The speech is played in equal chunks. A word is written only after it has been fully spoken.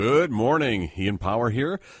Good morning. Ian Power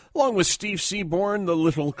here, along with Steve Seaborn, the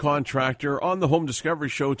little contractor, on the Home Discovery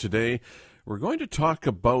Show today. We're going to talk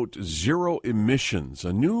about zero emissions,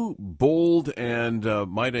 a new, bold, and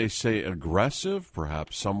might I say aggressive,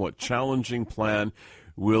 perhaps somewhat challenging plan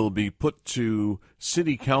will be put to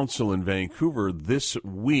City Council in Vancouver this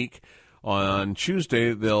week. On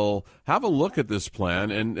Tuesday, they'll have a look at this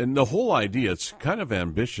plan, and the whole idea, it's kind of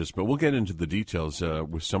ambitious, but we'll get into the details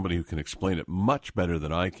with somebody who can explain it much better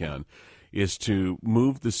than I can, is to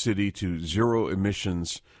move the city to zero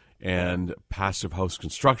emissions and passive house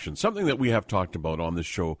construction, something that we have talked about on this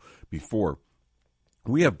show before.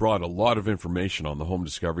 We have brought a lot of information on the Home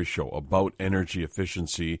Discovery Show about energy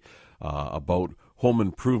efficiency, about home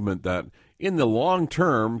improvement that in the long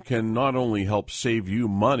term can not only help save you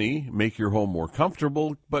money, make your home more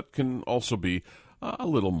comfortable, but can also be a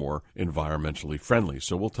little more environmentally friendly.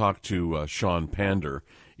 So we'll talk to Sean Pander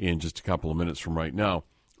in just a couple of minutes from right now.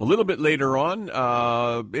 A little bit later on,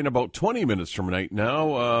 in about 20 minutes from right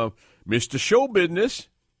now, Mr. Show Business.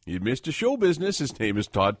 Mr. Show Business. His name is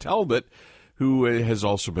Todd Talbot, who has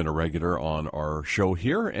also been a regular on our show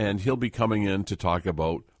here, and he'll be coming in to talk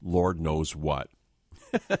about Lord knows what.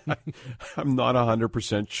 I'm not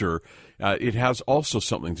 100% sure. It has also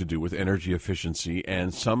something to do with energy efficiency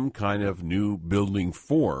and some kind of new building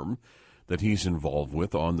form that he's involved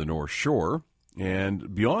with on the North Shore.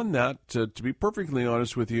 And beyond that, to be perfectly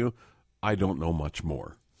honest with you, I don't know much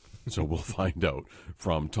more. So we'll find out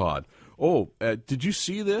from Todd. Oh, did you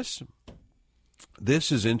see this?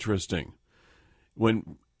 This is interesting.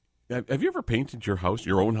 Have you ever painted your house,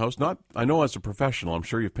 your own house? Not, I know as a professional, I'm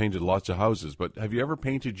sure you've painted lots of houses, but have you ever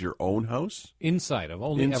painted your own house? Inside. I've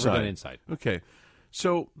only ever done inside. Okay.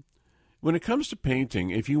 So when it comes to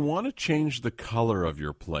painting, if you want to change the color of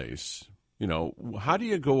your place, you know, how do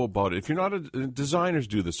you go about it? If you're not designers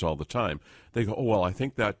do this all the time. They go, oh, well, I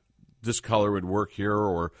think that this color would work here,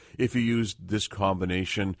 or if you use this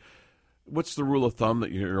combination, what's the rule of thumb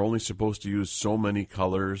that you're only supposed to use so many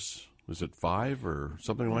colors? Was it 5 or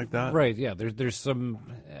something like that? Right, yeah. There's some,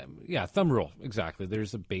 thumb rule, exactly.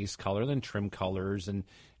 There's a base color, then trim colors, and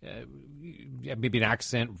maybe an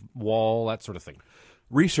accent wall, that sort of thing.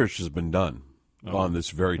 Research has been done on this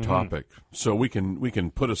very topic, so we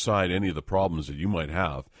can put aside any of the problems that you might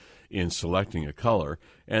have in selecting a color.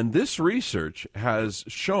 And this research has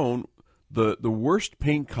shown the worst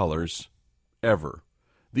paint colors ever.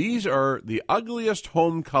 These are the ugliest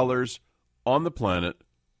home colors on the planet,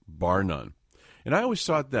 bar none. And I always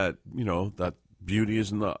thought that, you know, that beauty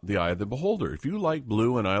is in the eye of the beholder. If you like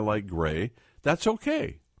blue and I like gray, that's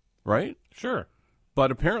okay, right? Sure.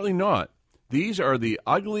 But apparently not. These are the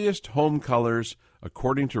ugliest home colors,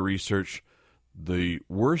 according to research, the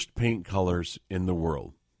worst paint colors in the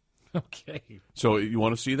world. Okay. So you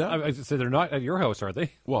want to see that? I say they're not at your house, are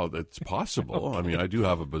they? Well, it's possible. Okay. I mean, I do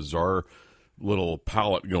have a bizarre little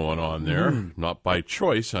palette going on there. Not by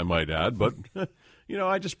choice, I might add, but... You know,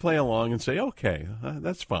 I just play along and say, okay,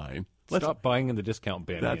 that's fine. Stop buying in the discount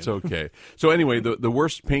bin. That's okay. So anyway, the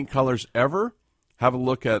worst paint colors ever, have a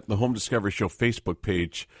look at the Home Discovery Show Facebook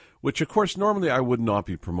page, which, of course, normally I would not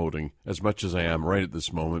be promoting as much as I am right at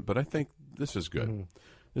this moment, but I think this is good.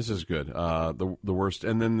 This is good. The worst.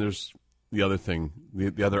 And then there's the other thing,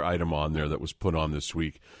 the other item on there that was put on this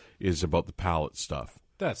week is about the palette stuff.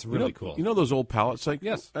 That's really cool. You know those old pallets? Like,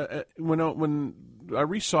 yes. When I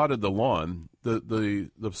resodded the lawn,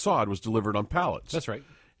 the sod was delivered on pallets. That's right.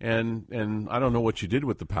 And I don't know what you did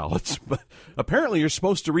with the pallets, but apparently you're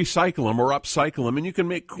supposed to recycle them or upcycle them, and you can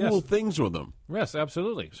make cool things with them. Yes,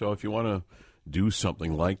 absolutely. So if you want to do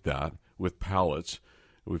something like that with pallets,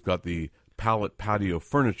 we've got the pallet patio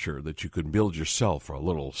furniture that you could build yourself for a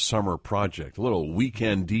little summer project, a little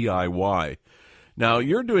weekend DIY. Now,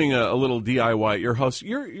 you're doing a little DIY at your house.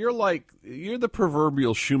 You're the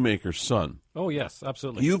proverbial shoemaker's son. Oh, yes,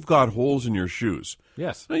 absolutely. You've got holes in your shoes.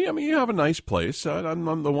 Yes. I mean, you have a nice place. I don't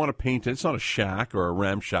want to paint it. It's not a shack or a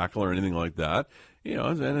ramshackle or anything like that. You know,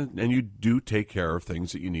 and you do take care of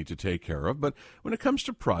things that you need to take care of. But when it comes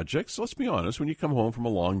to projects, let's be honest, when you come home from a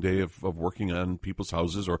long day of working on people's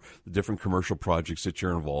houses or the different commercial projects that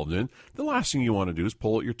you're involved in, the last thing you want to do is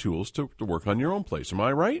pull out your tools to work on your own place. Am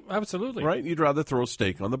I right? Absolutely. Right? You'd rather throw a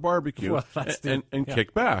steak on the barbecue and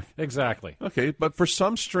kick back. Exactly. Okay, but for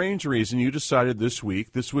some strange reason, you decided this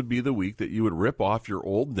would be the week that you would rip off your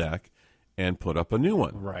old deck and put up a new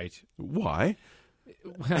one. Right. Why?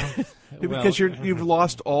 Because you've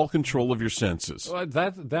lost all control of your senses. Well,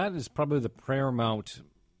 that is probably the paramount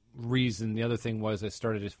reason. The other thing was I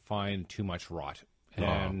started to find too much rot.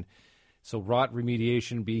 And so rot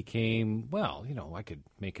remediation became, well, you know, I could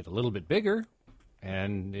make it a little bit bigger,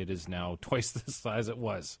 and it is now twice the size it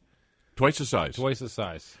was. Twice the size. Twice the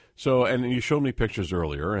size. So, and you showed me pictures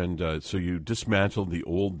earlier, and so you dismantled the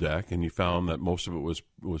old deck, and you found that most of it was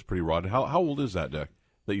pretty rotted. How old is that deck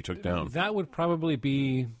that you took down? That would probably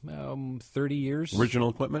be 30 years. Original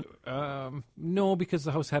equipment? No, because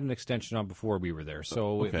the house had an extension on before we were there,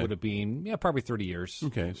 so okay. it would have been probably 30 years.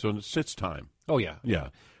 Okay, so it's time. Oh yeah, yeah.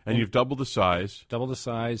 And you've doubled the size. Double the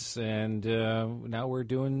size, and now we're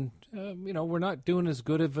doing. We're not doing as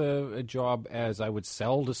good of a job as I would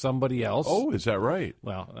sell to somebody else. Oh, is that right?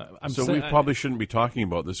 Well, we probably shouldn't be talking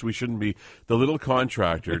about this. We shouldn't be. The little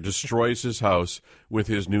contractor destroys his house with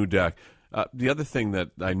his new deck. The other thing that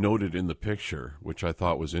I noted in the picture, which I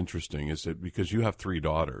thought was interesting, is that because you have 3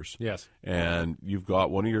 daughters, yes, and you've got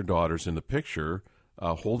one of your daughters in the picture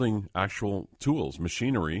holding actual tools,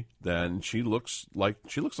 machinery, then she looks like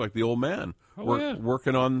the old man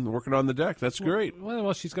working on the deck. That's great.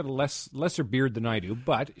 Well, she's got a lesser beard than I do,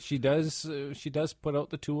 but she does put out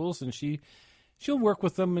the tools, and she'll work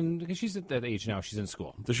with them, and because she's at that age now, she's in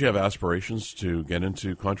school. Does she have aspirations to get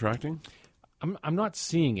into contracting? I'm not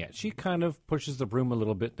seeing it. She kind of pushes the broom a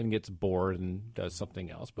little bit, then gets bored and does something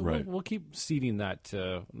else. But right. we'll keep seeding that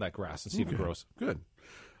grass and see if it grows. Good.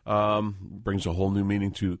 Brings a whole new meaning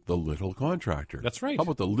to the little contractor. That's right. How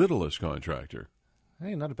about the littlest contractor?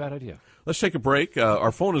 Hey, not a bad idea. Let's take a break.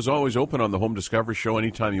 Our phone is always open on the Home Discovery Show.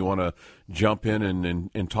 Anytime you want to jump in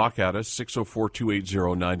and talk at us,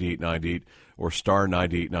 604-280-9898 or star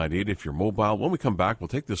 9898 if you're mobile. When we come back, we'll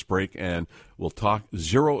take this break and we'll talk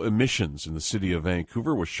zero emissions in the city of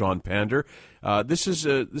Vancouver with Sean Pander. This is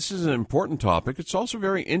an important topic. It's also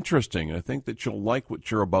very interesting. I think that you'll like what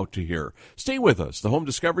you're about to hear. Stay with us. The Home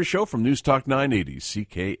Discovery Show from News Talk 980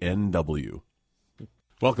 CKNW.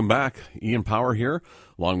 Welcome back. Ian Power here,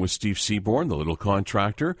 along with Steve Seaborn, the little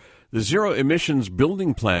contractor. The Zero Emissions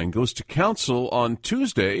Building Plan goes to Council on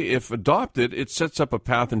Tuesday. If adopted, it sets up a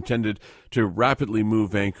path intended to rapidly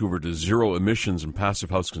move Vancouver to zero emissions and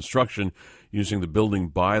passive house construction using the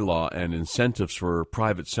building bylaw and incentives for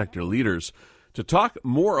private sector leaders. To talk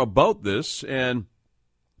more about this and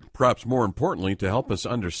perhaps more importantly, to help us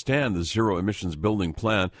understand the Zero Emissions Building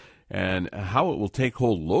Plan and how it will take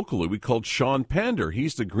hold locally, we called Sean Pander.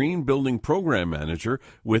 He's the Green Building Program Manager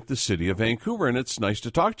with the City of Vancouver, and it's nice to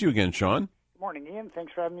talk to you again, Sean. Good morning, Ian.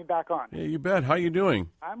 Thanks for having me back on. Yeah, you bet. How you doing?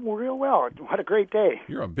 I'm real well. What a great day.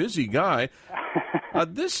 You're a busy guy.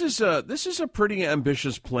 This is a pretty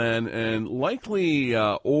ambitious plan and likely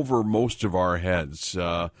over most of our heads.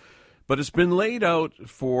 But it's been laid out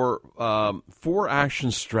for 4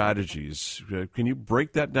 action strategies. Can you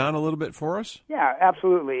break that down a little bit for us? Yeah,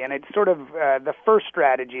 absolutely. And it's sort of the first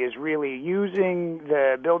strategy is really using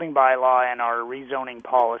the building bylaw and our rezoning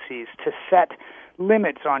policies to set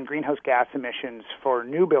limits on greenhouse gas emissions for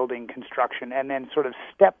new building construction and then sort of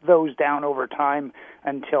step those down over time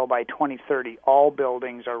until by 2030 all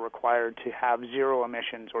buildings are required to have zero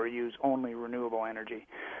emissions or use only renewable energy.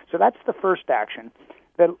 So that's the first action.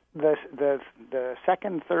 The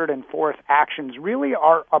second, third, and fourth actions really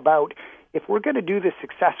are about, if we're going to do this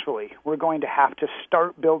successfully, we're going to have to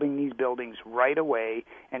start building these buildings right away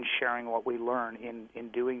and sharing what we learn in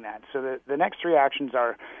doing that. So the next 3 actions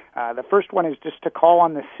are, the first one is just to call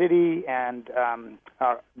on the city and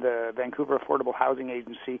the Vancouver Affordable Housing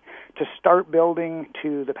Agency to start building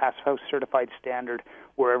to the Passive House Certified Standard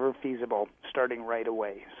wherever feasible, starting right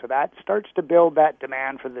away. So that starts to build that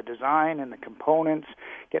demand for the design and the components,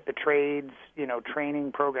 get the trades,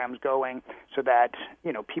 training programs going so that,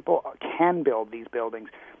 people can build these buildings.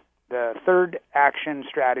 The third action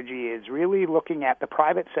strategy is really looking at the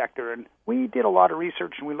private sector. And we did a lot of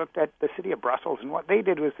research and we looked at the city of Brussels. And what they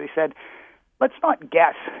did was they said, let's not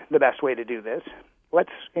guess the best way to do this.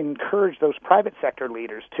 Let's encourage those private sector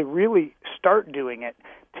leaders to really start doing it,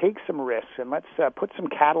 take some risks, and let's put some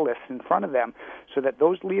catalysts in front of them so that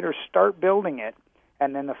those leaders start building it.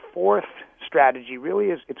 And then the fourth strategy really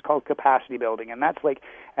it's called capacity building. And that's like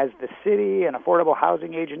as the city and affordable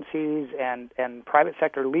housing agencies and private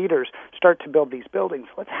sector leaders start to build these buildings,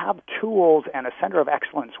 let's have tools and a center of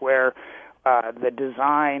excellence where the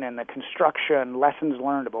design and the construction, lessons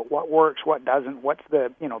learned about what works, what doesn't, what's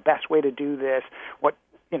the best way to do this,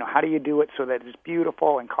 how do you do it so that it's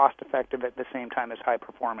beautiful and cost effective at the same time as high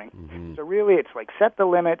performing. Mm-hmm. So really it's like set the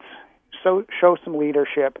limits, show some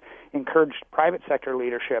leadership, encourage private sector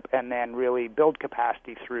leadership, and then really build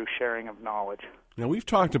capacity through sharing of knowledge. Now, we've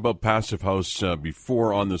talked about Passive House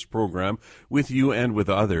before on this program with you and with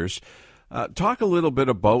others. Talk a little bit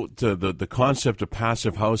about the concept of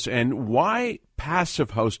Passive House and why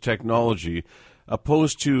Passive House technology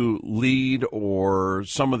opposed to LEED or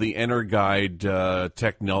some of the EnerGuide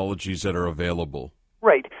technologies that are available?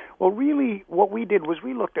 Right. Well, really, what we did was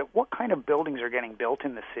we looked at what kind of buildings are getting built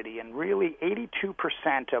in the city, and really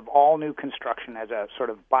 82% of all new construction as a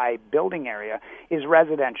sort of by building area is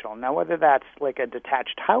residential. Now, whether that's like a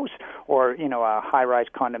detached house or, a high-rise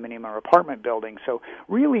condominium or apartment building. So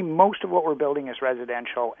really, most of what we're building is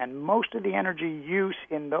residential, and most of the energy use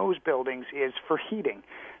in those buildings is for heating.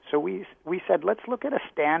 So we said, let's look at a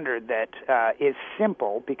standard that is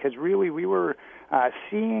simple, because really we were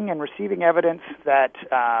seeing and receiving evidence that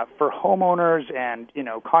for homeowners and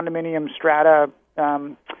condominium strata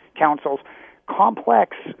councils,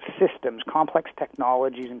 complex systems, complex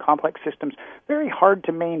technologies, and complex systems very hard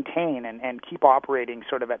to maintain and keep operating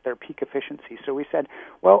sort of at their peak efficiency. So we said,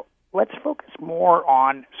 well, let's focus more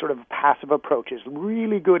on sort of passive approaches,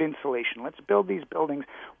 really good insulation. Let's build these buildings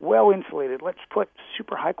well insulated. Let's put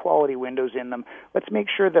super high quality windows in them. Let's make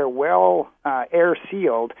sure they're well air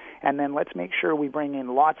sealed, and then let's make sure we bring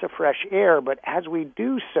in lots of fresh air. But as we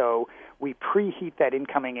do so, we preheat that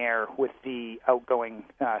incoming air with the outgoing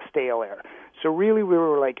stale air. So really we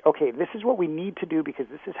were like, okay, this is what we need to do because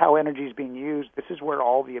this is how energy is being used. This is where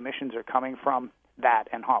all the emissions are coming from, that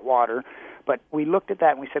and hot water. But we looked at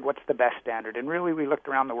that and we said, what's the best standard? And really we looked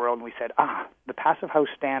around the world and we said, the passive house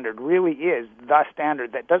standard really is the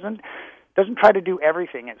standard that doesn't try to do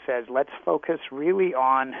everything. It says, let's focus really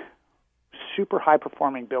on super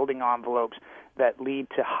high-performing building envelopes that lead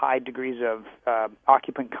to high degrees of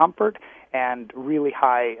occupant comfort and really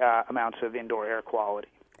high amounts of indoor air quality.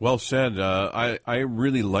 Well said. I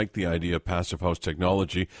really like the idea of passive house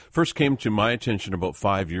technology. First came to my attention about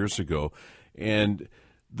 5 years ago. And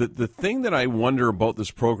the thing that I wonder about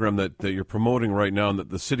this program that you're promoting right now and that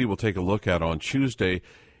the city will take a look at on Tuesday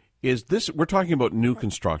is this. We're talking about new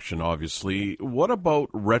construction, obviously. What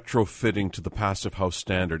about retrofitting to the passive house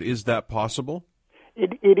standard? Is that possible?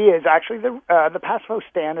 It is actually the passive house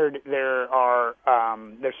standard.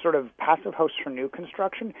 There's sort of passive house for new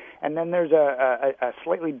construction, and then there's a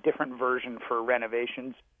slightly different version for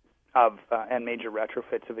renovations of and major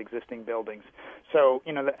retrofits of existing buildings. So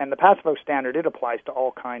and the passive house standard, it applies to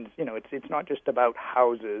all kinds. It's not just about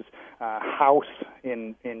houses. House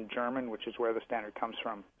in German, which is where the standard comes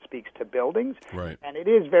from, speaks to buildings, right? And it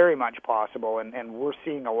is very much possible, and we're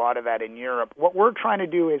seeing a lot of that in Europe. What we're trying to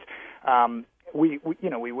do is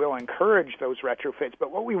we will encourage those retrofits,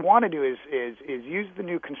 but what we want to do is use the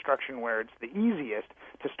new construction where it's the easiest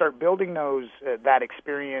to start building those that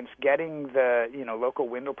experience, getting the local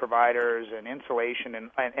window providers and insulation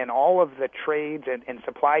and all of the trades and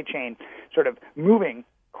supply chain sort of moving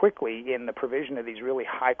quickly in the provision of these really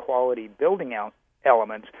high quality building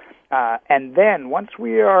elements. And then once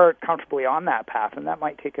we are comfortably on that path, and that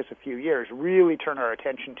might take us a few years, really turn our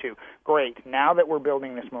attention to, great, now that we're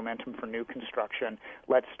building this momentum for new construction,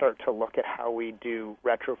 let's start to look at how we do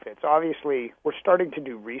retrofits. Obviously, we're starting to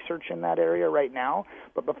do research in that area right now,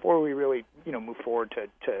 but before we really move forward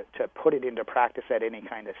to put it into practice at any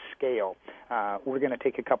kind of scale, we're going to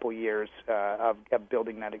take a couple years of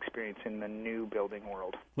building that experience in the new building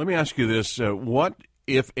world. Let me ask you this. What,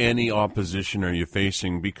 if any, opposition are you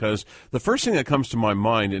facing? Because the first thing that comes to my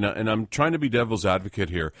mind, and I'm trying to be devil's advocate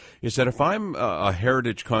here, is that if I'm a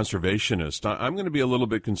heritage conservationist, I'm going to be a little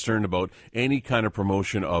bit concerned about any kind of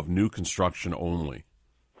promotion of new construction only.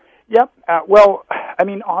 Yep. Well, I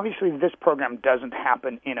mean, obviously this program doesn't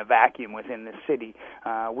happen in a vacuum within the city.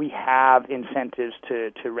 We have incentives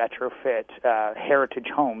to retrofit heritage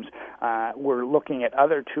homes. We're looking at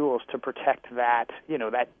other tools to protect that,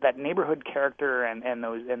 that neighborhood character and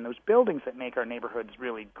those buildings that make our neighborhoods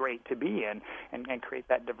really great to be in and create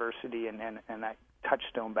that diversity and that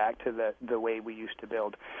touchstone back to the way we used to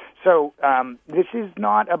build. So this is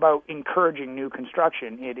not about encouraging new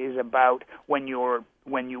construction. It is about when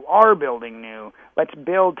you are building new, let's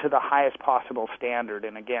build to the highest possible standard.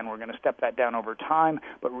 And again, we're going to step that down over time,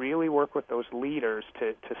 but really work with those leaders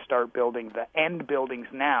to start building the end buildings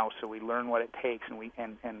now, so we learn what it takes and we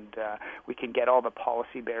can get all the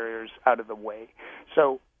policy barriers out of the way.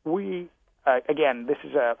 So again, this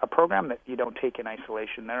is a program that you don't take in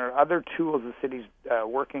isolation. There are other tools the city's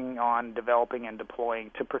working on developing and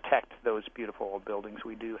deploying to protect those beautiful old buildings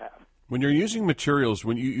we do have. When you're using materials,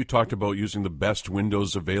 when you talked about using the best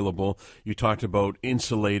windows available, you talked about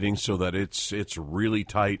insulating so that it's really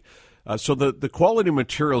tight. So the quality of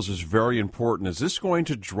materials is very important. Is this going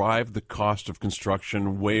to drive the cost of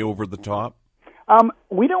construction way over the top?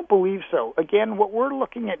 We don't believe so. Again, what we're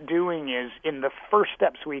looking at doing is, in the first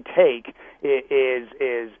steps we take,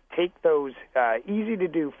 is take those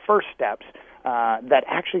easy-to-do first steps, that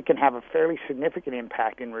actually can have a fairly significant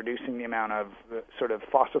impact in reducing the amount of sort of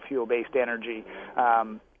fossil fuel-based energy.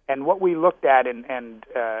 And what we looked at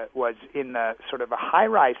was in the sort of a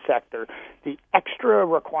high-rise sector, the extra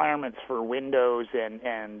requirements for windows and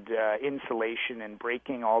insulation and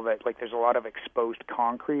breaking all that. Like there's a lot of exposed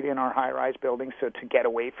concrete in our high-rise buildings, so to get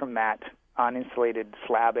away from that uninsulated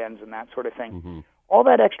slab ends and that sort of thing. Mm-hmm. All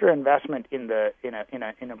that extra investment in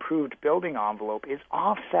an improved building envelope is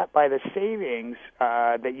offset by the savings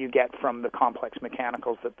that you get from the complex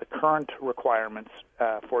mechanicals that the current requirements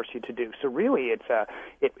force you to do. So really,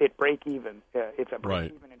 it break even. It's a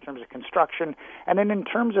break even in terms of construction, and then in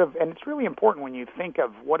terms of, and it's really important when you think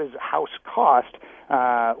of what does a house cost.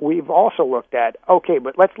 We've also looked at, okay,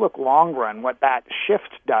 but let's look long run. What that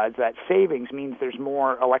shift does, that savings, means there's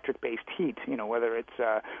more electric-based heat. Whether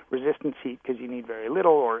it's resistance heat because you need very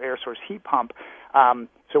little, or air source heat pump.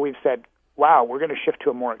 So we've said, wow, we're going to shift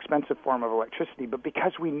to a more expensive form of electricity, but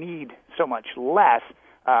because we need so much less,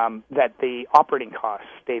 that the operating costs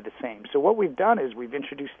stay the same. So what we've done is we've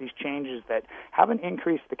introduced these changes that haven't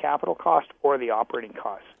increased the capital cost or the operating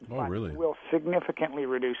costs. Oh, really? Will significantly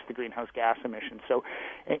reduce the greenhouse gas emissions. So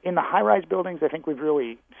in the high-rise buildings, I think we've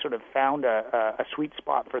really sort of found a sweet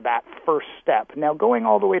spot for that first step. Now, going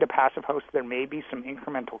all the way to passive house, there may be some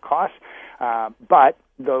incremental costs, but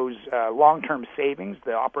those long-term savings,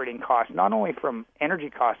 the operating costs, not only from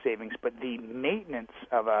energy cost savings, but the maintenance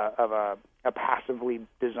of a passively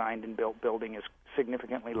designed and built building is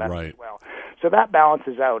significantly less as well. So that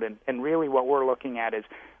balances out, and really what we're looking at is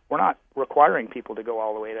we're not requiring people to go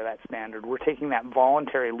all the way to that standard. We're taking that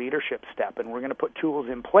voluntary leadership step, and we're going to put tools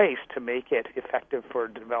in place to make it effective for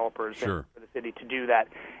developers and for the city to do that.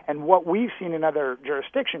 And what we've seen in other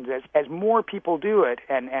jurisdictions is as more people do it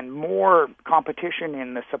and more competition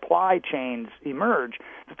in the supply chains emerge,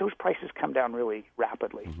 that those prices come down really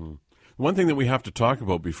rapidly. Mm-hmm. One thing that we have to talk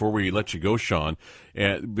about before we let you go, Sean,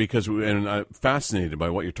 because I'm fascinated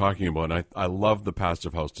by what you're talking about, and I love the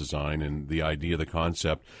passive house design and the idea, the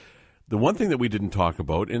concept. The one thing that we didn't talk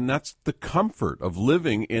about, and that's the comfort of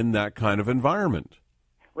living in that kind of environment.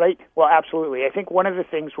 Right. Well, absolutely. I think one of the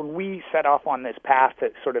things when we set off on this path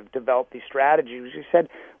to sort of develop these strategies, we said,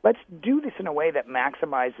 let's do this in a way that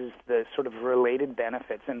maximizes the sort of related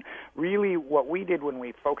benefits. And really what we did when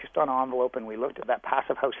we focused on envelope and we looked at that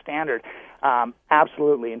passive house standard,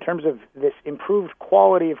 absolutely, in terms of this improved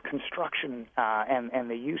quality of construction and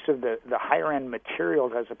the use of the higher-end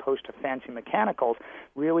materials as opposed to fancy mechanicals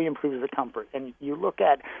really improves the comfort. And you look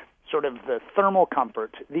at sort of the thermal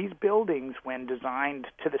comfort. These buildings, when designed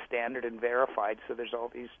to the standard and verified, so there's all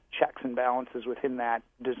these checks and balances within that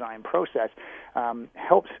design process,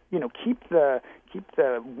 helps keep the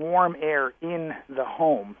warm air in the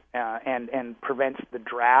home and prevents the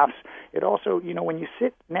drafts. It also, when you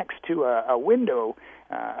sit next to a window,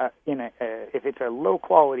 if it's a low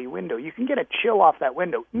quality window, you can get a chill off that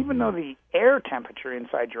window, even though the air temperature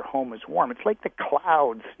inside your home is warm. It's like the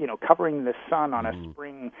clouds, covering the sun on a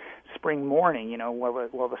spring morning.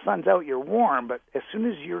 While the sun's out, you're warm, but as soon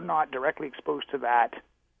as you're not directly exposed to that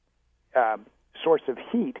source of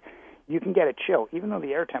heat, you can get a chill, even though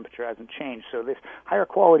the air temperature hasn't changed. So this higher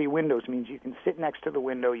quality windows means you can sit next to the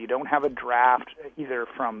window. You don't have a draft either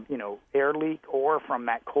from, air leak or from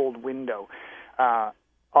that cold window.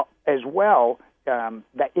 As well,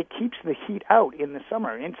 that it keeps the heat out in the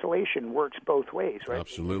summer. Insulation works both ways, right?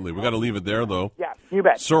 Absolutely. We got to leave it there, though. Yeah, you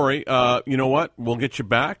bet. Sorry. You know what? We'll get you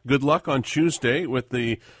back. Good luck on Tuesday with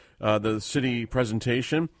the city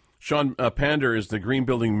presentation. Sean Pander is the Green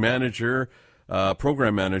Building Manager,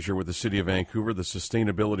 Program Manager with the City of Vancouver, the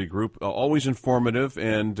Sustainability Group. Always informative,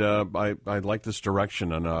 and I like this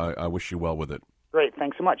direction, and I wish you well with it. Great.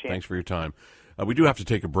 Thanks so much, Ian. Thanks for your time. We do have to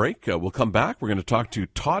take a break. We'll come back. We're going to talk to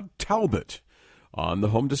Todd Talbot on the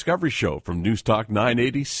Home Discovery Show from News Talk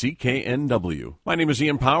 980 CKNW. My name is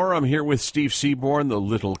Ian Power. I'm here with Steve Seaborn, the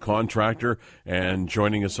little contractor, and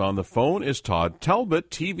joining us on the phone is Todd Talbot,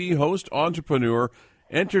 TV host, entrepreneur,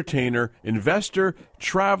 entertainer, investor,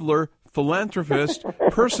 traveler, philanthropist,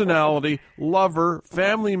 personality, lover,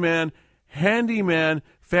 family man, handyman,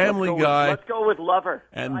 family guy. Let's go with lover.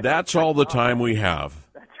 And that's all the time we have.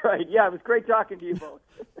 Right. Yeah, it was great talking to you both.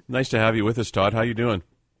 Nice to have you with us, Todd. How you doing?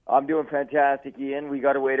 I'm doing fantastic, Ian. We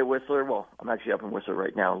got away to Whistler. Well, I'm actually up in Whistler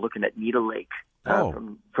right now looking at Needle Lake.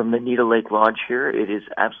 From the Needle Lake Lodge here. It is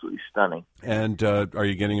absolutely stunning. And are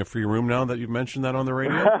you getting a free room now that you've mentioned that on the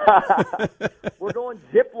radio? We're going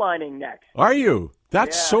zip lining next. Are you?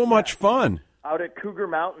 That's so much fun. Out at Cougar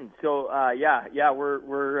Mountain. So,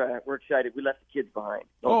 we're excited. We left the kids behind.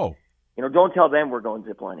 So, Don't tell them we're going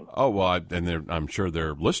ziplining. Oh, well, I'm sure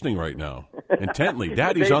they're listening right now intently.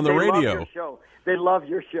 Daddy's on the they radio. Love your show. They love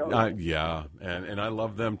your show. Yeah, and I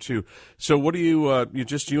love them too. So what do you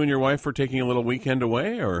and your wife are taking a little weekend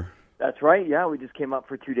away, or? That's right. Yeah, we just came up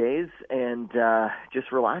for 2 days and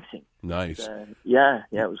just relaxing. Nice. Yeah,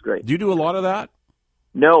 it was great. Do you do a lot of that?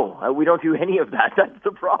 No, we don't do any of that. That's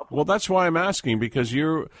the problem. Well, that's why I'm asking, because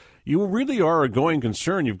you really are a going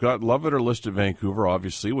concern. You've got Love It or Listed Vancouver,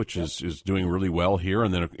 obviously, which is doing really well here,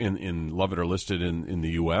 and then in Love It or Listed in the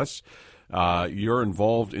U.S. You're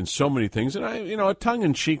involved in so many things, and a tongue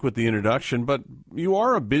in cheek with the introduction, but you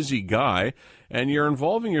are a busy guy, and you're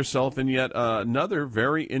involving yourself in yet another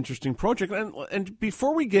very interesting project. And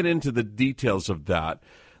before we get into the details of that,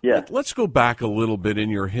 let's go back a little bit in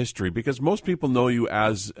your history, because most people know you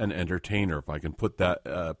as an entertainer, if I can put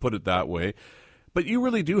it that way. But you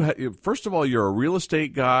really do. First of all, you're a real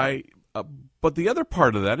estate guy. But the other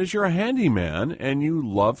part of that is you're a handyman, and you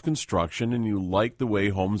love construction, and you like the way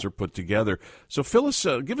homes are put together. So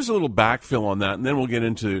give us a little backfill on that, and then we'll get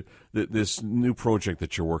into this new project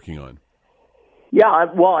that you're working on. Yeah,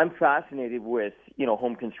 I'm fascinated with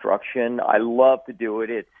home construction. I love to do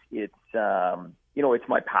it. It's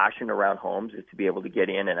my passion around homes is to be able to get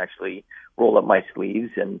in and actually roll up my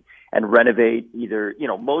sleeves and renovate either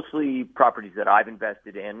mostly properties that I've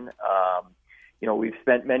invested in. We've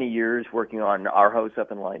spent many years working on our house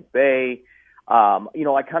up in Lions Bay.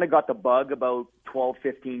 I kind of got the bug about 12,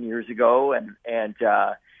 15 years ago. It's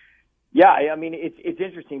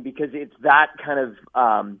interesting because it's that kind of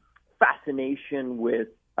fascination with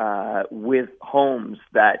homes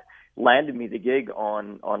that landed me the gig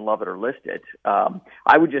on Love It or List It.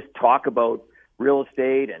 I would just talk about real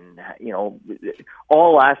estate and,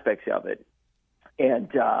 all aspects of it. And,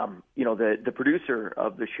 the producer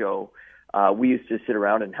of the show, we used to sit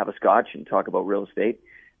around and have a scotch and talk about real estate.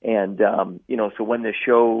 And, so when the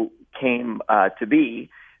show came to be,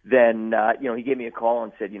 then, he gave me a call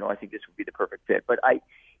and said, I think this would be the perfect fit. But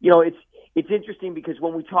it's interesting because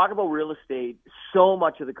when we talk about real estate, so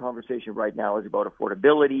much of the conversation right now is about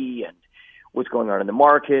affordability and what's going on in the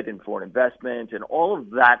market and foreign investment and all of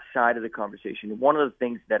that side of the conversation. And one of the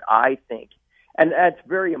things that I think, and that's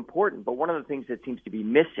very important, but one of the things that seems to be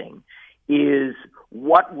missing is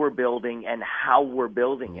what we're building and how we're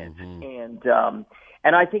building it. Mm-hmm.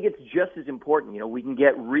 And I think it's just as important. We can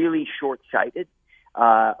get really short-sighted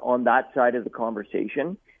on that side of the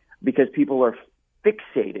conversation because people are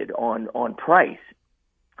fixated on price.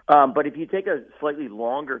 But if you take a slightly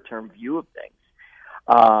longer-term view of things,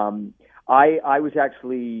 I was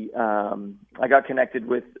actually I got connected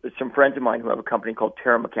with some friends of mine who have a company called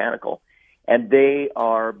Terra Mechanical, and they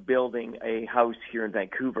are building a house here in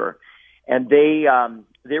Vancouver. And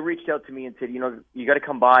they reached out to me and said, you got to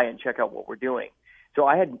come by and check out what we're doing. So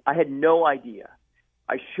I had no idea.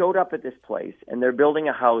 I showed up at this place, and they're building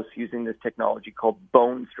a house using this technology called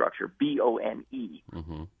Bone Structure, Bone.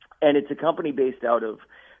 Mm-hmm. And it's a company based out of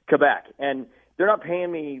Quebec. And they're not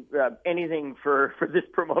paying me anything for this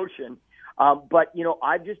promotion. But,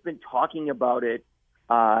 I've just been talking about it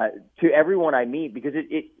to everyone I meet because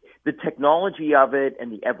the technology of it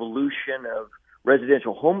and the evolution of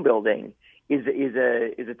residential home building is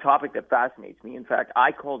a topic that fascinates me. In fact,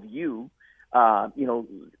 I called you,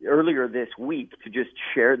 earlier this week to just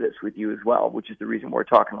share this with you as well, which is the reason we're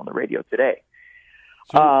talking on the radio today.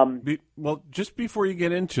 So, just before you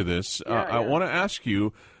get into this, I want to ask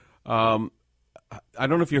you. I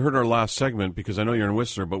don't know if you heard our last segment because I know you're in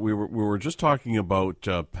Whistler, but we were just talking about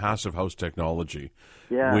passive house technology,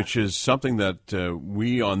 which is something that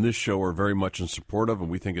we on this show are very much in support of, and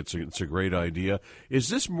we think it's a great idea. Is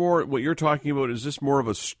this more what you're talking about? Is this more of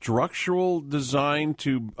a structural design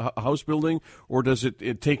to house building, or does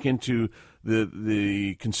it take into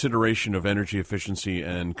the consideration of energy efficiency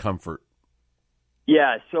and comfort?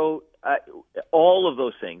 Yeah, so all of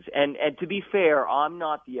those things. And to be fair, I'm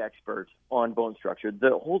not the expert on bone structure.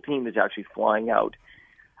 The whole team is actually flying out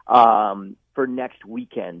for next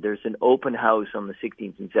weekend. There's an open house on the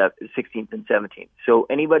 16th and 17th. So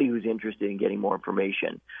anybody who's interested in getting more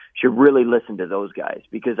information should really listen to those guys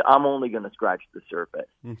because I'm only going to scratch the surface.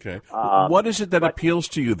 Okay. What is it that appeals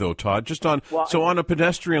to you, though, Todd? Just on a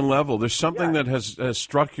pedestrian level, there's something that has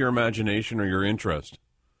struck your imagination or your interest.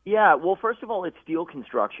 Yeah, well, first of all, it's steel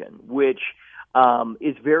construction, which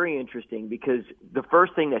is very interesting because the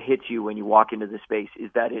first thing that hits you when you walk into the space is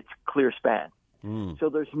that it's clear span. So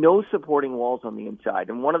there's no supporting walls on the inside.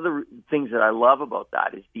 And one of the things that I love about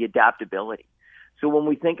that is the adaptability. So when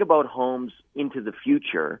we think about homes into the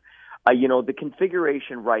future, the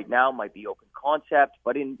configuration right now might be open concept,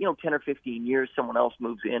 but in 10 or 15 years, someone else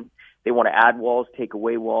moves in. They want to add walls, take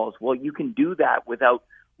away walls. Well, you can do that without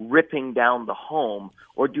ripping down the home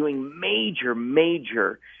or doing major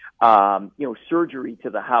surgery to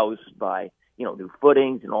the house by new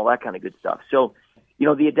footings and all that kind of good stuff. So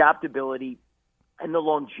the adaptability and the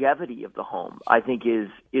longevity of the home, I think,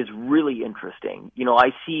 is really interesting.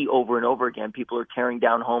 I see over and over again people are tearing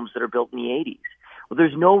down homes that are built in the 80s. Well,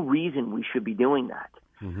 there's no reason we should be doing that.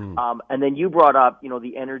 Mm-hmm. And then you brought up,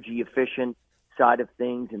 the energy efficient side of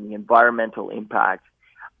things and the environmental impact.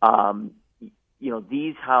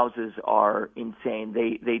 These houses are insane.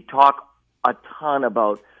 They talk a ton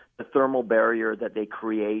about the thermal barrier that they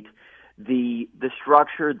create, the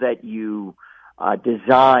structure that you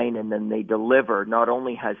design and then they deliver not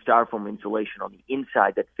only has styrofoam insulation on the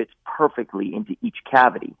inside that fits perfectly into each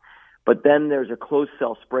cavity, but then there's a closed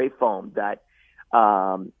cell spray foam that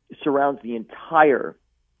surrounds the entire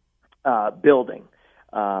building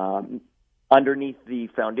underneath the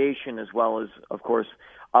foundation, as well as, of course,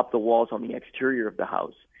 up the walls on the exterior of the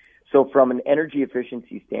house. So from an energy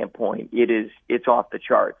efficiency standpoint, it's off the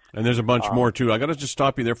charts. And there's a bunch more, too. I got to just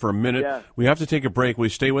stop you there for a minute. Yeah. We have to take a break. Will you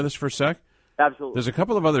stay with us for a sec? Absolutely. There's a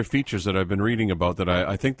couple of other features that I've been reading about that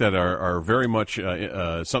I think that are very much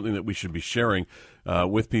something that we should be sharing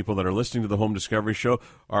with people that are listening to the Home Discovery Show.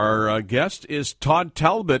 Our guest is Todd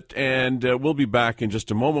Talbot, and we'll be back in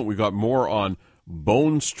just a moment. We've got more on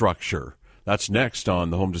bone structure. That's next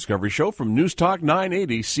on the Home Discovery Show from News Talk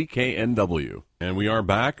 980 CKNW. And we are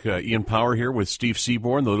back. Ian Power here with Steve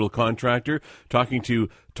Seaborn, the little contractor, talking to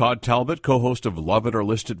Todd Talbot, co-host of Love It or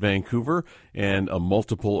List It Vancouver, and a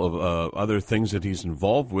multiple of other things that he's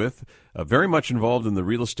involved with. Very much involved in the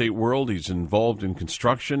real estate world. He's involved in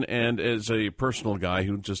construction, and as a personal guy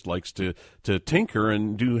who just likes to tinker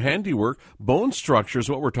and do handiwork. Bone structure is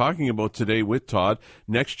what we're talking about today with Todd.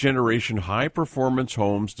 Next generation high-performance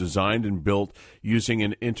homes designed and built using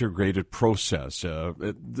an integrated process.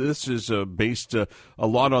 This is based a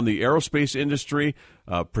lot on the aerospace industry,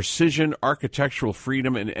 precision, architectural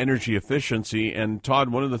freedom, and energy efficiency. And Todd,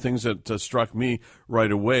 one of the things that struck me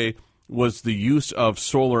right away was the use of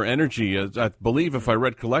solar energy. I believe, if I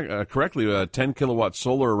read correctly, a 10-kilowatt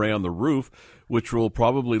solar array on the roof, which will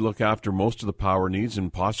probably look after most of the power needs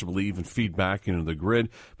and possibly even feed back into the grid.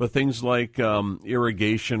 But things like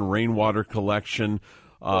irrigation, rainwater collection,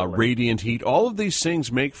 radiant heat, all of these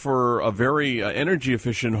things make for a very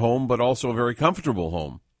energy-efficient home, but also a very comfortable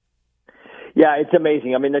home. Yeah, it's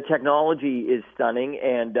amazing. I mean, the technology is stunning,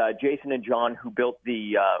 and Jason and John,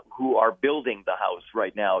 who are building the house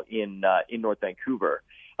right now in North Vancouver,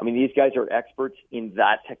 I mean, these guys are experts in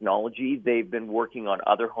that technology. They've been working on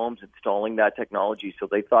other homes installing that technology, so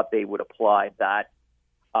they thought they would apply that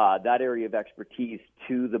area of expertise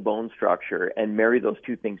to the bone structure and marry those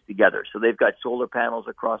two things together. So they've got solar panels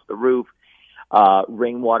across the roof,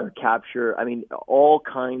 rainwater capture. I mean, all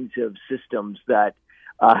kinds of systems that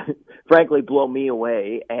frankly blow me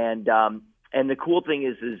away. And the cool thing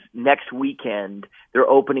is next weekend they're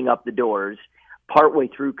opening up the doors partway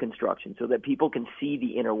through construction so that people can see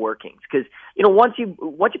the inner workings. Because once you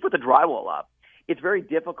put the drywall up, it's very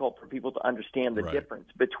difficult for people to understand the difference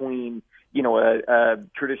between a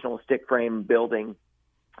traditional stick frame building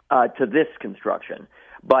to this construction.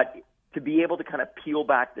 But to be able to kind of peel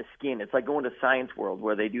back the skin, it's like going to Science World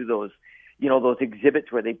where they do those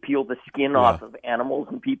exhibits where they peel the skin off of animals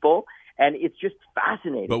and people, and it's just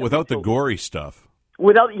fascinating. But without the gory stuff.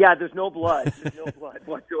 There's no blood. There's no blood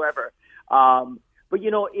whatsoever. But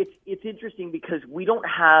it's interesting because we don't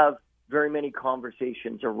have very many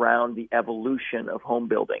conversations around the evolution of home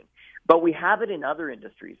building, but we have it in other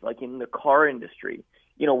industries, like in the car industry.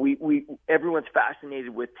 Everyone's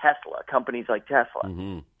fascinated with Tesla, companies like Tesla.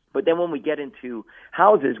 Mm-hmm. But then when we get into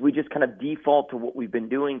houses, we just kind of default to what we've been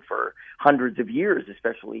doing for hundreds of years,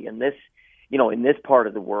 especially in this part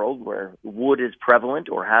of the world where wood is prevalent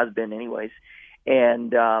or has been anyways.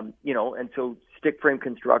 And so stick frame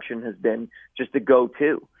construction has been just the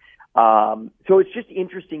go-to. So it's just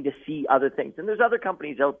interesting to see other things. And there's other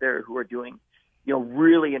companies out there who are doing,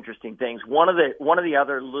 really interesting things. One of the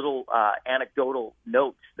other little anecdotal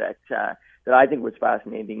notes that I think was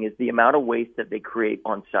fascinating is the amount of waste that they create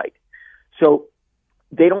on site. So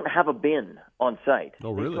they don't have a bin on site.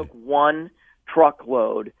 Oh, really? They took one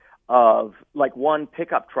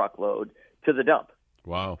pickup truckload to the dump.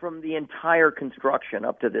 Wow. From the entire construction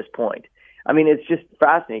up to this point. I mean, it's just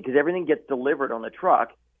fascinating because everything gets delivered on the truck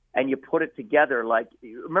and you put it together like,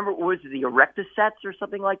 remember, what was it, the Erectus sets or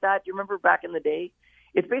something like that? Do you remember back in the day?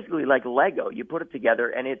 It's basically like Lego. You put it together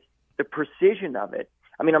and it's the precision of it.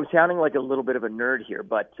 I mean, I'm sounding like a little bit of a nerd here,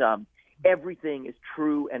 but everything is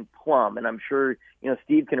true and plumb. And I'm sure,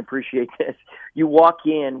 Steve can appreciate this. You walk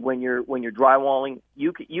in when you're drywalling,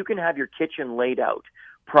 you can have your kitchen laid out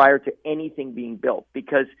prior to anything being built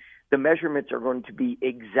because the measurements are going to be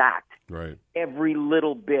exact. Right. Every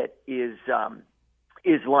little bit is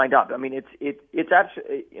lined up. I mean, it's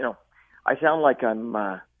absolutely, I sound like I'm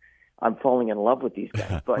falling in love with these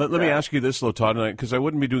guys. But let me ask you this, though, Todd, because I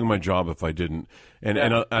wouldn't be doing my job if I didn't. And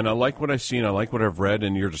I like what I've seen. I like what I've read,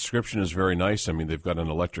 and your description is very nice. I mean, they've got an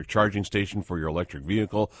electric charging station for your electric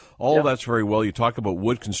vehicle. All of that's very well. You talk about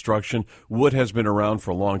wood construction. Wood has been around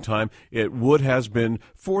for a long time. Wood has been,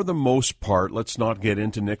 for the most part, let's not get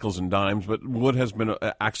into nickels and dimes, but wood has been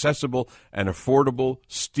accessible and affordable.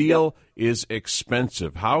 Steel is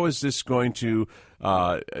expensive. How is this going to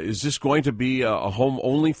be a home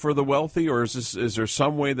only for the wealthy, or is there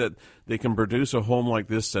some way that they can produce a home like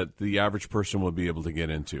this that the average person will be able to get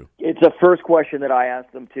into? It's the first question that I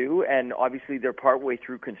asked them too, and obviously they're partway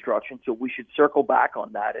through construction, so we should circle back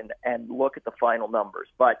on that and look at the final numbers.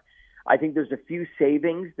 But I think there's a few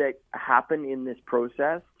savings that happen in this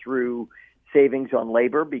process through savings on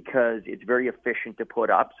labor because it's very efficient to put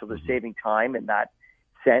up, so they're saving time in that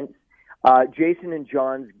sense. Jason and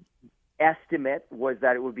John's estimate was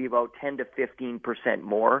that it would be about 10 to 15%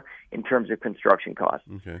 more in terms of construction costs.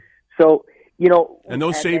 Okay. So, and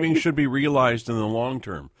those savings should be realized in the long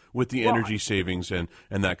term with the energy savings and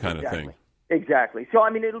that kind of thing. Exactly. So,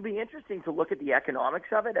 I mean, it'll be interesting to look at the economics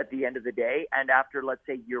of it at the end of the day. And after, let's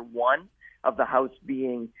say, year one of the house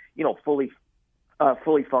being, fully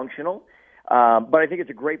functional. But I think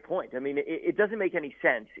it's a great point. I mean, it doesn't make any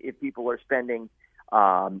sense if people are spending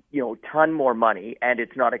ton more money, and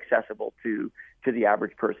it's not accessible to the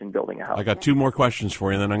average person building a house. I got two more questions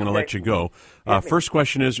for you, and then I'm going to let you go. First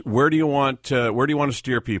question is, where do you want to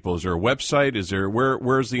steer people? Is there a website? Is there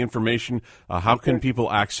where's the information? How can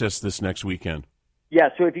people access this next weekend? Yeah,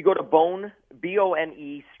 so if you go to BONE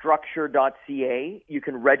structure.ca, you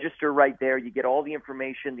can register right there. You get all the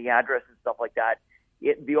information, the address, and stuff like that.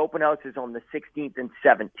 The open house is on the 16th and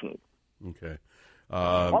 17th. Okay.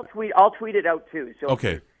 I'll tweet it out too. So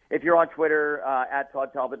if you're on Twitter at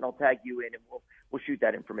Todd Talbot, and I'll tag you in, and we'll shoot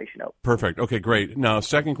that information out. Perfect. Okay, great. Now,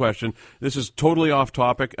 second question. This is totally off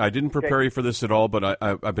topic. I didn't prepare you for this at all, but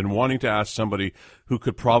I've been wanting to ask somebody who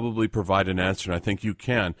could probably provide an answer, and I think you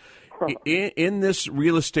can. In this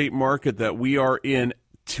real estate market that we are in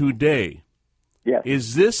today,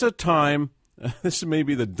 is this a time? This may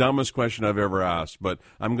be the dumbest question I've ever asked, but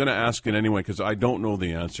I'm going to ask it anyway because I don't know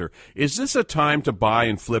the answer. Is this a time to buy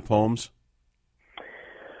and flip homes?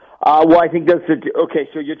 Well, I think that's okay.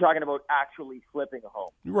 So you're talking about actually flipping a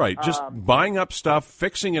home, right? Just buying up stuff,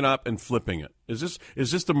 fixing it up, and flipping it. Is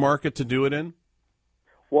this the market to do it in?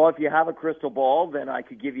 Well, if you have a crystal ball, then I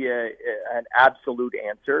could give you an absolute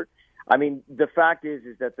answer. I mean, the fact is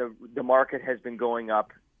that the market has been going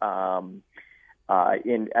up.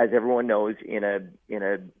 As everyone knows, in a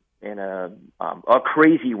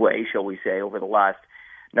crazy way, shall we say, over the last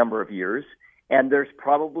number of years, and there's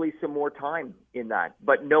probably some more time in that,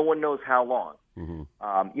 but no one knows how long. Mm-hmm.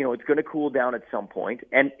 It's going to cool down at some point,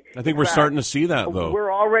 and I think we're starting to see that, though.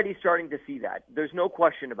 We're already starting to see that. There's no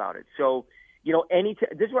question about it. So, this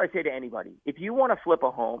is what I say to anybody: if you want to flip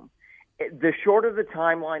a home, the shorter the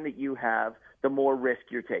timeline that you have, the more risk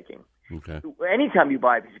you're taking. Okay. Anytime you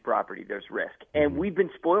buy a piece of property, there's risk. And we've been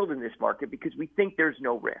spoiled in this market because we think there's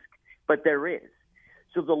no risk, but there is.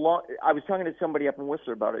 So I was talking to somebody up in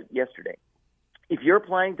Whistler about it yesterday. If you're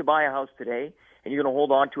planning to buy a house today and you're going to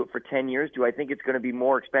hold on to it for 10 years, do I think it's going to be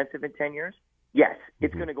more expensive in 10 years? Yes,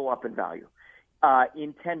 it's going to go up in value.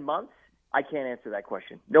 In 10 months, I can't answer that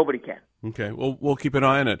question. Nobody can. Okay, well, we'll keep an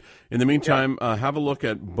eye on it. In the meantime, have a look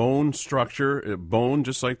at Bone Structure, bone,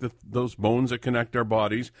 just like those bones that connect our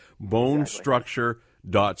bodies,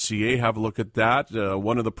 bonestructure.ca. Have a look at that.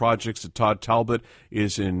 One of the projects that Todd Talbot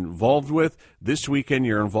is involved with. This weekend,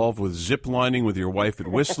 you're involved with zip lining with your wife at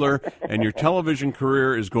Whistler, and your television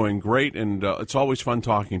career is going great, and it's always fun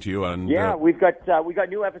talking to you. And we've got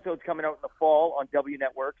new episodes coming out in the fall on W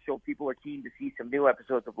Network, so if people are keen to see some new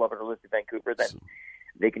episodes of Love It or List It Vancouver, then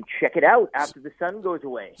they can check it out after the sun goes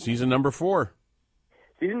away. Season number 4.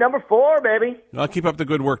 Season number 4, baby. I'll keep up the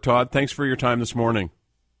good work, Todd. Thanks for your time this morning.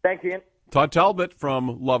 Thanks, Ian. Todd Talbot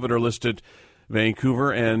from Love It or List It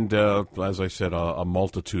Vancouver, and as I said, a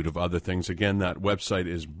multitude of other things. Again, that website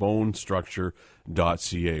is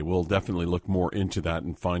bonestructure.ca. We'll definitely look more into that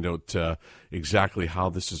and find out exactly how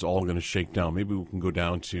this is all going to shake down. Maybe we can go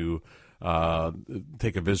down to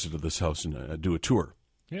take a visit to this house and do a tour.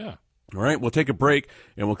 Yeah. All right, we'll take a break,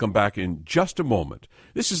 and we'll come back in just a moment.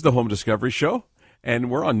 This is the Home Discovery Show,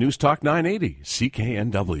 and we're on News Talk 980,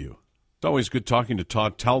 CKNW. It's always good talking to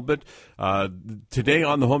Todd Talbot. Today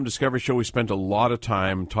on the Home Discovery Show, we spent a lot of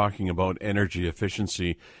time talking about energy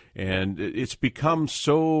efficiency, and it's become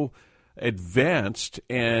so advanced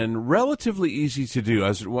and relatively easy to do.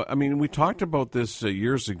 We talked about this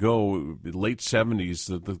years ago, late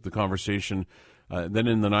 70s, the conversation. Then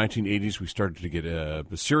in the 1980s, we started to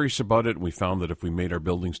get serious about it, and we found that if we made our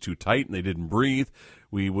buildings too tight and they didn't breathe,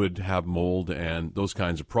 we would have mold and those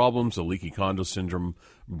kinds of problems, the leaky condo syndrome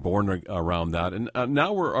born around that. And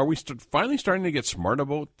now are we finally starting to get smart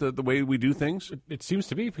about the way we do things? It seems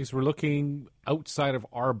to be, because we're looking outside of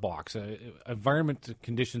our box. Environment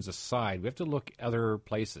conditions aside, we have to look other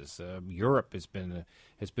places. Europe has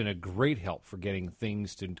been a great help for getting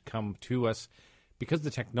things to come to us. Because of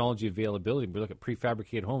the technology availability, we look at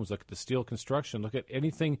prefabricated homes, look at the steel construction, look at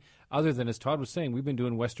anything other than, as Todd was saying, we've been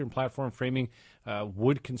doing Western platform framing,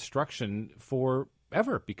 wood construction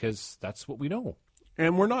forever, because that's what we know.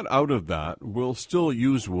 And we're not out of that. We'll still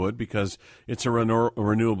use wood because it's a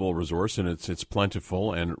renewable resource, and it's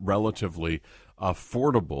plentiful and relatively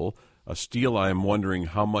affordable. Steel, I am wondering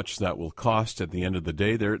how much that will cost at the end of the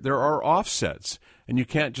day. There are offsets, and you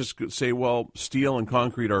can't just say, well, steel and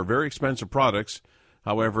concrete are very expensive products.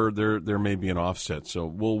 However, there may be an offset. So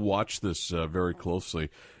we'll watch this very closely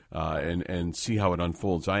and see how it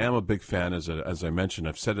unfolds. I am a big fan, as I mentioned.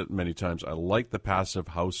 I've said it many times. I like the passive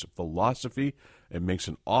house philosophy. It makes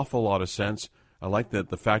an awful lot of sense. I like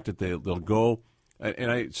the fact that they'll go.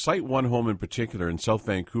 And I cite one home in particular in South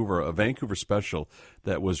Vancouver, a Vancouver special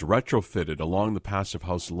that was retrofitted along the passive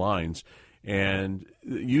house lines, and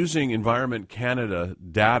using Environment Canada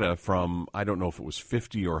data from, I don't know if it was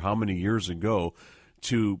 50 or how many years ago,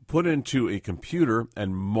 to put into a computer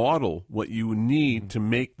and model what you need to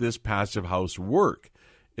make this passive house work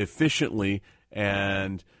efficiently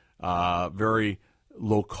and very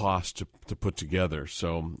low cost to put together.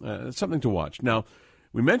 So it's something to watch. Now,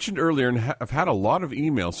 we mentioned earlier, and I've had a lot of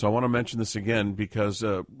emails, so I want to mention this again because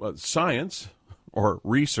science or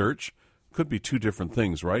research could be two different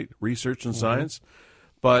things, right? Research and science.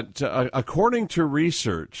 But according to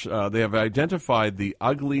research, they have identified the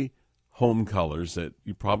ugly home colors that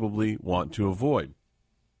you probably want to avoid.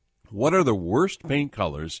 What are the worst paint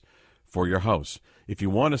colors for your house? If you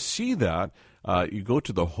want to see that, you go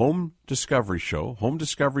to the Home Discovery Show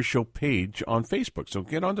page on Facebook. So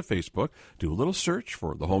get onto Facebook, do a little search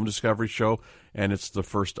for the Home Discovery Show, and it's the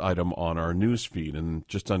first item on our news feed. And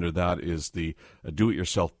just under that is the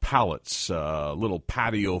do-it-yourself palettes, little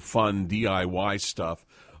patio fun DIY stuff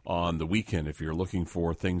on the weekend if you're looking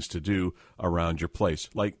for things to do around your place.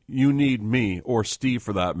 Like you need me, or Steve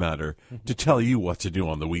for that matter, to tell you what to do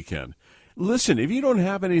on the weekend. Listen, if you don't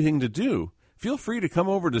have anything to do, feel free to come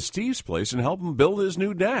over to Steve's place and help him build his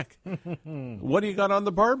new deck. What do you got on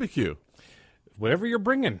the barbecue? Whatever you're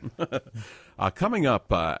bringing. Coming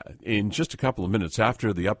up in just a couple of minutes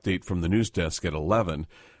after the update from the news desk at 11,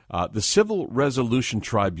 the Civil Resolution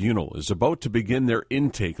Tribunal is about to begin their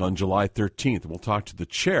intake on July 13th. We'll talk to the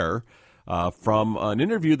chair from an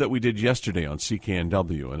interview that we did yesterday on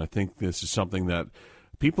CKNW, and I think this is something that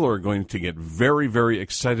people are going to get very, very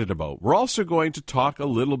excited about. We're also going to talk a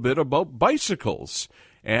little bit about bicycles,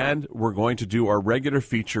 and we're going to do our regular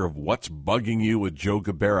feature of What's Bugging You with Joe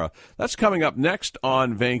Gabera. That's coming up next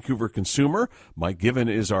on Vancouver Consumer. Mike Given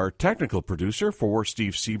is our technical producer for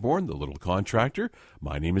Steve Seaborn, the little contractor.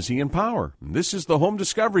 My name is Ian Power, and this is the Home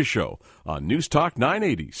Discovery Show on News Talk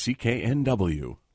 980 CKNW.